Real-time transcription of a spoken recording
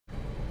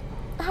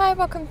Hi,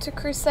 welcome to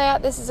Crewe.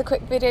 This is a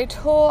quick video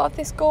tour of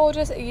this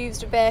gorgeous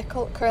used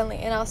vehicle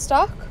currently in our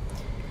stock.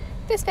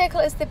 This vehicle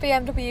is the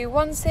BMW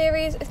 1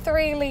 Series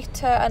 3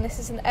 litre and this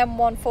is an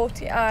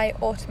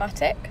M140i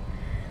automatic.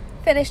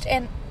 Finished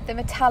in the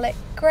metallic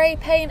grey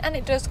paint, and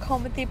it does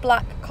come with the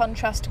black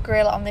contrast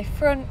grille on the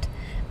front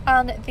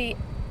and the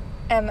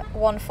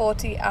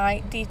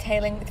M140i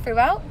detailing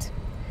throughout.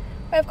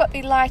 We've got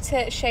the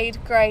lighter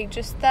shade grey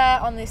just there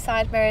on the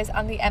side mirrors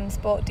and the M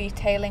Sport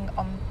detailing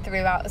on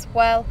throughout as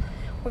well.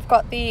 We've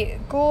got the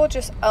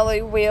gorgeous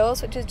alloy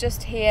wheels, which is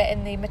just here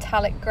in the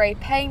metallic grey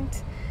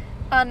paint,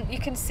 and you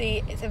can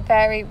see it's a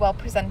very well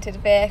presented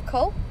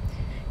vehicle.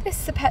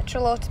 This is a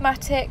petrol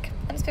automatic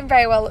and it's been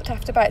very well looked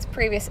after by its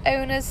previous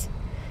owners.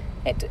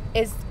 It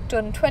is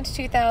done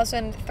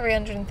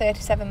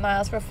 22,337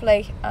 miles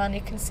roughly, and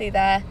you can see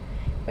there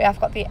we have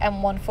got the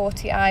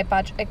M140i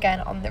badge again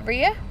on the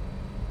rear.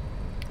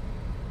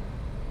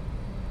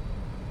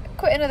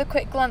 Another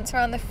quick glance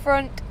around the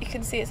front, you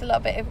can see it's a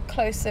little bit of a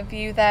closer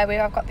view there. We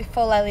have got the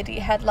full LED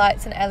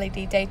headlights and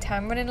LED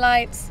daytime running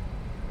lights.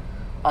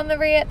 On the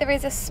rear there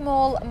is a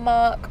small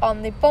mark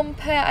on the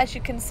bumper, as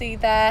you can see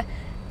there,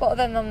 but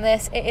other than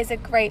this it is a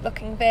great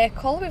looking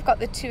vehicle. We've got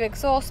the two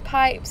exhaust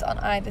pipes on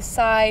either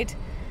side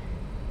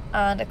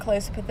and a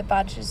close-up of the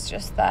badges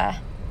just there.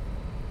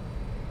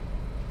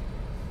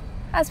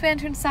 As we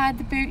enter inside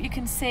the boot, you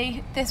can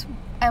see this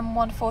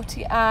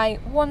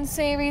M140i 1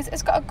 Series.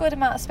 It's got a good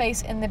amount of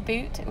space in the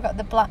boot. We've got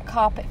the black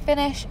carpet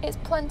finish. It's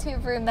plenty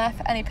of room there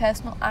for any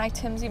personal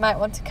items you might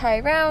want to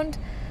carry around,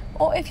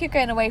 or if you're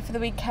going away for the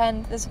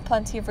weekend, there's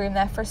plenty of room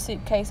there for a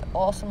suitcase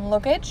or some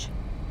luggage.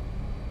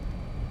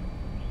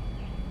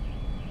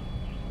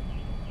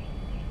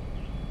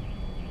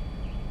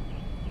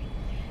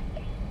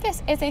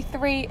 This is a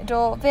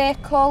 3-door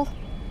vehicle,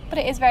 but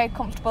it is very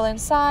comfortable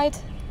inside.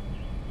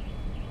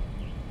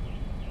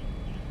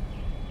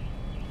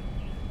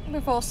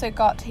 We've also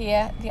got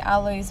here the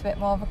alloys, a bit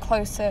more of a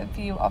closer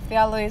view of the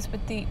alloys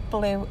with the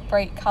blue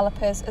brake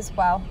calipers as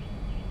well.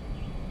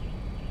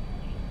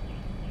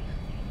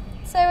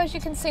 So as you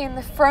can see in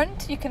the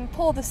front, you can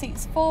pull the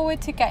seats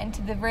forward to get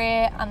into the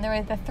rear, and there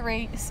are the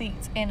 3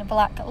 seats in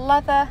black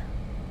leather.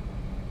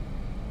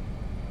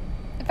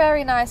 A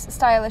very nice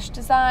stylish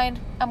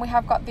design, and we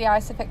have got the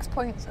ISOFIX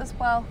points as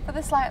well for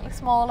the slightly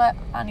smaller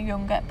and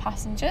younger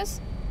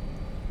passengers.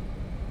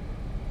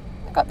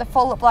 Got the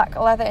full black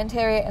leather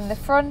interior in the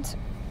front,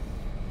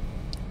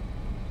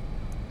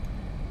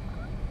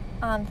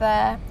 and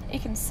there you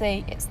can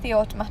see it's the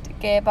automatic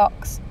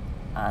gearbox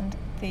and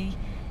the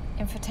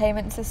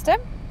infotainment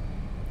system.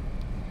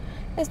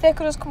 This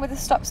vehicle does come with a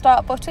stop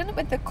start button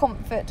with the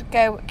Comfort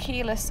Go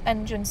keyless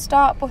engine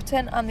start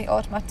button and the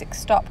automatic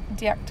stop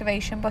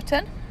deactivation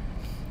button,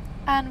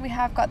 and we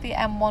have got the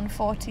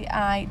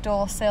M140i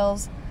door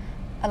sills,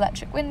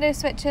 electric window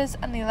switches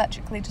and the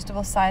electrically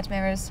adjustable side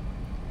mirrors.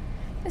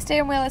 The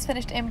steering wheel is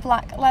finished in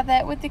black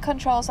leather with the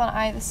controls on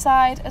either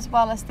side, as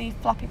well as the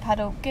flappy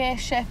pedal gear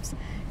shifts,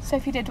 so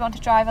if you did want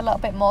to drive a little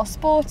bit more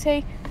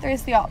sporty, there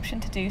is the option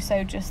to do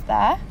so just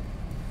there.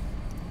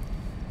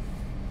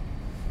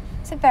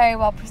 It's a very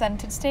well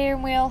presented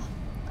steering wheel,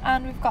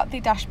 and we've got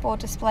the dashboard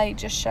display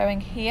just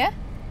showing here.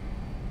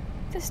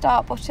 The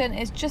start button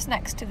is just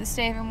next to the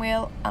steering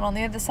wheel, and on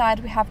the other side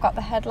we have got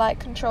the headlight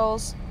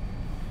controls.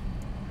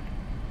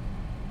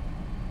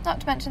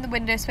 Not to mention the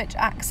window switch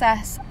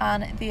access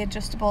and the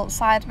adjustable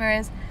side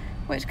mirrors,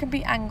 which can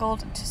be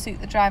angled to suit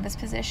the driver's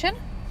position.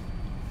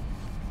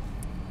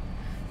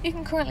 You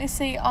can currently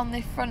see on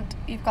the front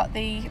we've got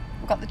the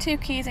 2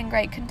 keys in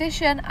great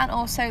condition, and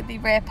also the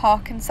rear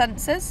parking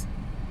sensors.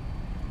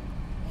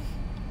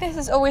 This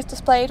is always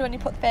displayed when you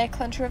put the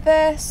vehicle into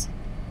reverse,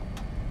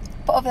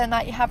 but other than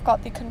that you have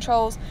got the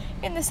controls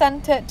in the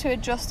centre to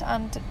adjust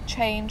and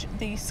change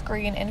the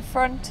screen in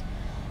front.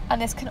 And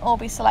this can all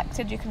be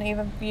selected. You can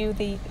even view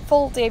the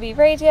full DAB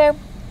radio,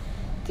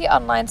 the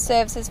online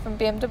services from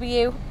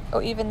BMW,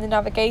 or even the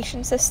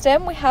navigation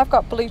system. We have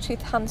got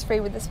Bluetooth hands-free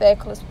with this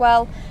vehicle as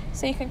well,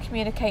 so you can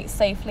communicate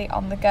safely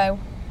on the go.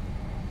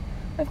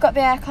 We've got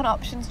the aircon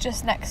options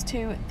just next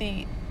to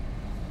the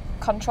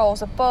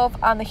controls above,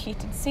 and the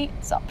heated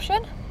seats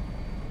option.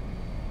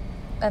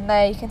 And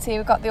there you can see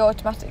we've got the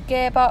automatic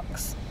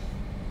gearbox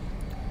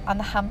and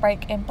the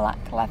handbrake in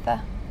black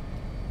leather.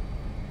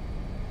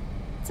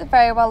 It's a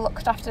very well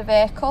looked after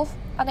vehicle,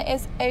 and it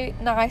is a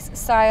nice,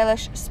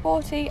 stylish,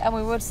 sporty, and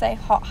we would say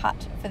hot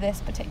hat for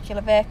this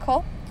particular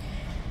vehicle.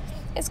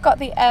 It's got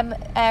the M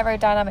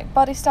aerodynamic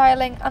body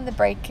styling and the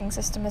braking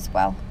system as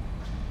well.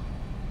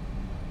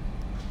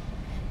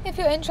 If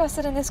you're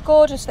interested in this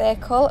gorgeous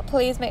vehicle,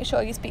 please make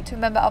sure you speak to a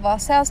member of our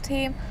sales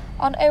team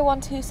on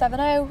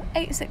 01270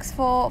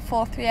 864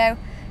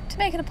 430 to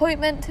make an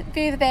appointment,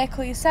 view the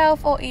vehicle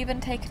yourself, or even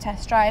take a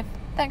test drive.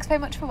 Thanks very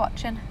much for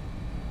watching.